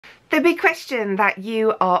The big question that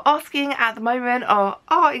you are asking at the moment are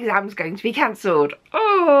exams going to be cancelled?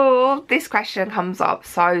 Oh, this question comes up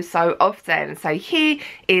so often. So here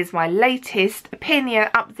is my latest opinion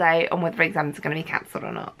update on whether exams are going to be cancelled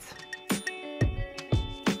or not.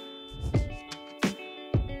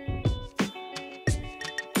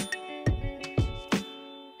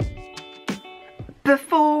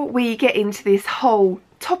 Before we get into this whole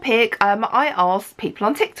topic, I asked people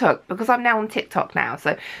on TikTok, because I'm now on TikTok now,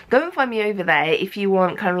 so go and find me over there if you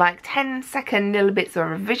want kind of like 10-second little bits of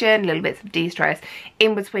revision, little bits of de-stress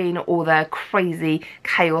in between all the crazy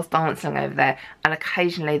chaos dancing over there, and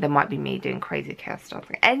occasionally there might be me doing crazy chaos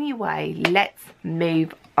dancing. Anyway, let's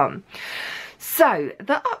move on. So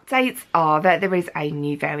the updates are that there is a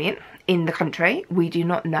new variant in the country. We do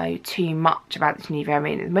not know too much about this new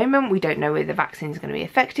variant at the moment. We don't know whether the vaccine is going to be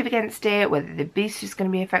effective against it, whether the booster is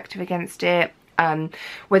going to be effective against it,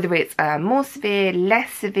 whether it's more severe,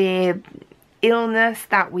 less severe illness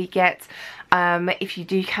that we get if you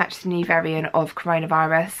do catch the new variant of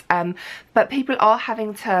coronavirus. But people are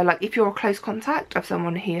having to, like, if you're a close contact of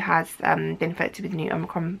someone who has been infected with the new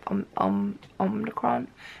Omicron,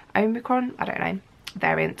 I don't know,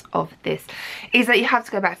 variant of this, is that you have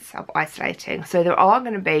to go back to self-isolating. So there are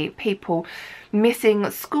going to be people missing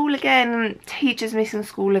school again, teachers missing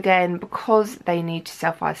school again, because they need to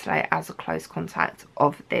self-isolate as a close contact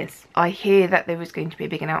of this. I hear that there is going to be a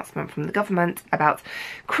big announcement from the government about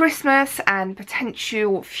Christmas and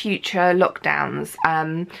potential future lockdowns,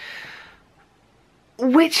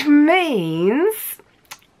 which means,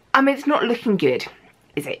 I mean, it's not looking good,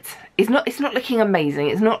 is it? It's not looking amazing.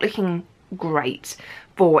 It's not looking great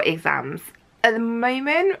for exams. At the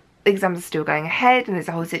moment, exams are still going ahead, and there's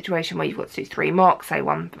a whole situation where you've got to do 3 mocks, so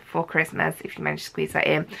one before Christmas, if you manage to squeeze that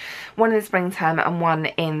in, one in the spring term and one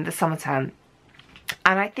in the summer term.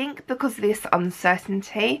 And I think because of this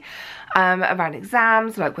uncertainty around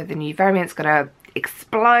exams, like whether the new variant's going to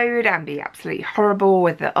explode and be absolutely horrible,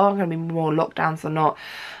 whether there are going to be more lockdowns or not,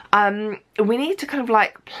 we need to kind of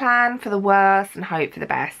like plan for the worst and hope for the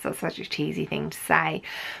best. That's such a cheesy thing to say.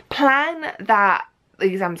 Plan that the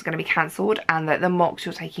exams are going to be cancelled and that the mocks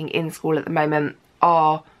you're taking in school at the moment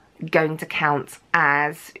are going to count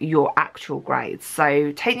as your actual grades.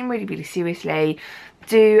 So take them really seriously.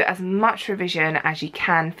 Do as much revision as you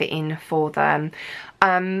can fit in for them,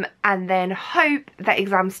 and then hope that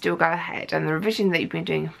exams still go ahead and the revision that you've been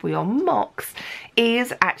doing for your mocks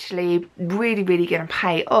is actually really going to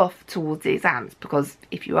pay off towards the exams. Because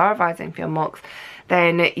if you are revising for your mocks,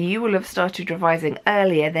 then you will have started revising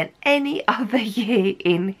earlier than any other year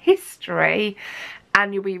in history,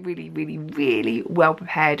 and you'll be really well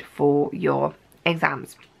prepared for your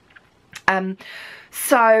exams.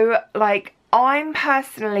 So like, I'm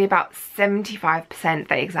personally about 75%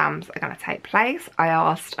 that exams are going to take place. I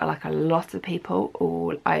asked like a lot of people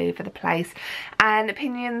all over the place, and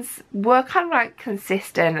opinions were kind of like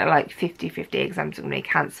consistent at like 50-50. Exams are going to be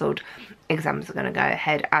cancelled, exams are going to go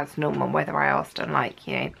ahead as normal. Whether I asked on like,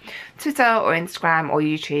 you know, Twitter or Instagram or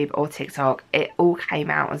YouTube or TikTok, it all came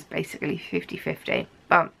out as basically 50-50.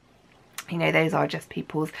 But you know, those are just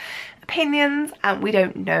people's opinions, and we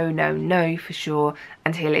don't know for sure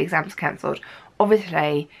until exams are cancelled.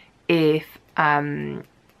 Obviously, if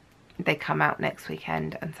they come out next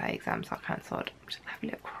weekend and say exams are cancelled, I'm just gonna have a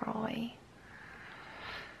little cry.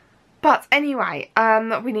 But anyway,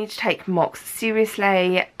 we need to take mocks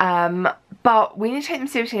seriously, but we need to take them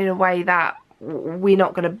seriously in a way that we're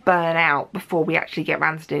not going to burn out before we actually get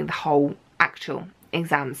around to doing the whole actual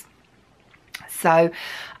exams. So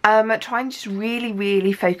try and just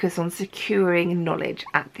really focus on securing knowledge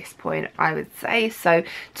at this point, I would say. So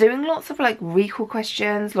doing lots of like recall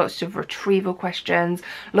questions, lots of retrieval questions,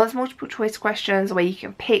 lots of multiple choice questions where you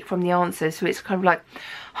can pick from the answers. So it's kind of like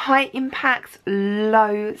high impact,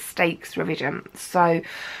 low stakes revision. So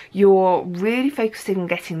you're really focusing on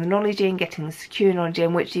getting the knowledge in, getting the secure knowledge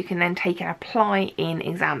in, which you can then take and apply in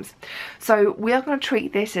exams. So we are going to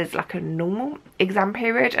treat this as like a normal exam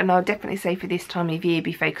period, and I'll definitely say for this time of year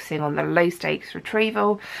be focusing on the low stakes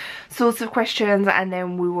retrieval sorts of questions, and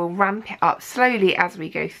then we will ramp it up slowly as we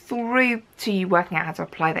go through to you working out how to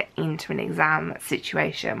apply that into an exam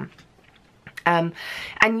situation. And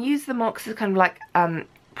use the mocks as kind of like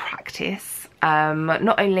practice,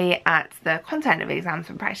 not only at the content of exams,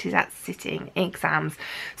 but practice at sitting exams,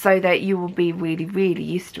 so that you will be really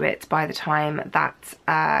used to it by the time that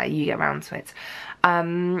you get around to it.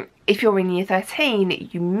 If you're in year 13,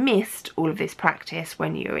 you missed all of this practice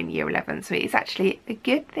when you were in year 11, so it's actually a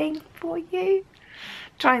good thing for you.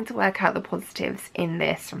 Trying to work out the positives in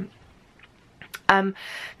this.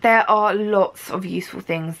 There are lots of useful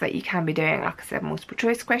things that you can be doing, like I said, multiple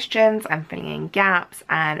choice questions and filling in gaps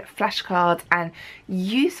and flashcards and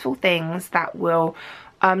useful things that will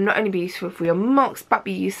not only be useful for your mocks but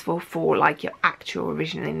be useful for like your actual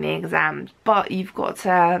revision in the exams. But you've got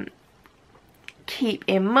to keep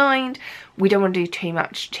in mind we don't want to do too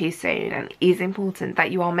much too soon, and it is important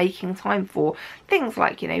that you are making time for things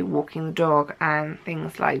like, you know, walking the dog and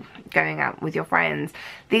things like going out with your friends.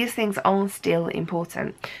 These things are still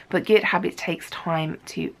important, but good habits takes time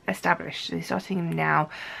to establish, so starting them now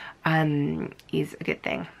is a good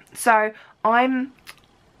thing. So I'm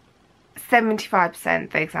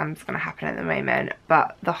 75% the exam's going to happen at the moment,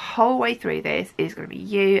 but the whole way through this is going to be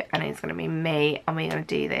you and it's going to be me, and we're going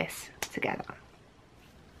to do this together.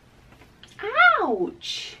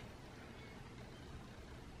 Ouch!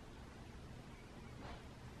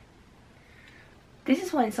 This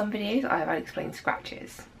is why in some videos I have unexplained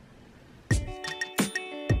scratches.